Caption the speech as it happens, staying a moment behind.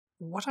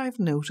what I've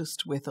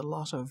noticed with a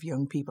lot of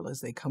young people as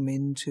they come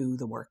into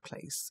the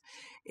workplace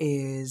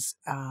is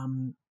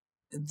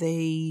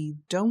they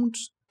don't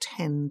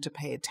tend to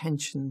pay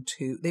attention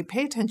to, they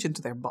pay attention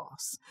to their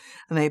boss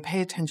and they pay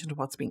attention to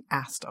what's being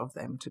asked of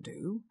them to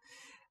do.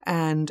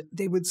 And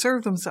they would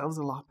serve themselves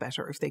a lot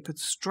better if they could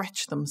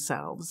stretch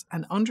themselves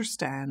and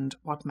understand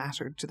what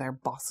mattered to their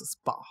boss's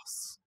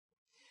boss.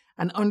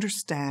 And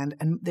understand,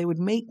 and they would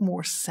make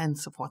more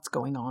sense of what's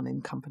going on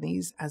in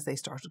companies as they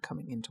started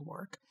coming into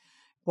work.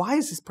 Why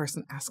is this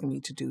person asking me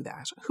to do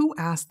that? Who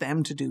asked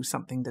them to do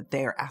something that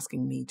they're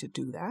asking me to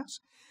do that?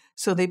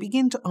 So they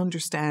begin to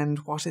understand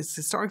what has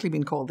historically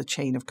been called the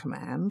chain of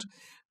command.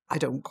 I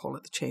don't call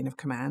it the chain of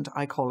command.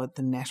 I call it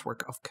the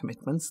network of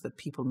commitments that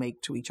people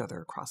make to each other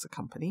across a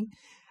company,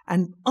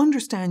 and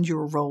understand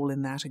your role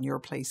in that and your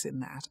place in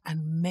that,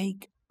 and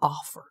make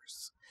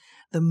offers.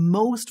 The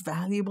most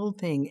valuable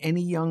thing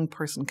any young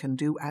person can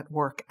do at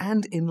work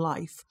and in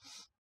life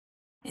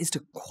is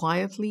to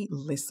quietly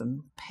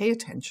listen, pay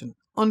attention,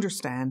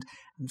 understand,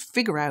 and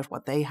figure out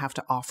what they have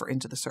to offer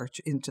into the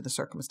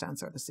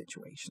circumstance or the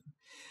situation.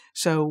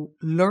 So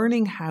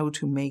learning how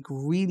to make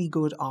really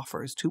good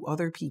offers to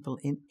other people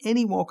in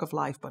any walk of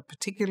life, but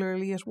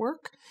particularly at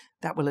work,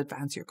 that will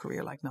advance your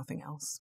career like nothing else.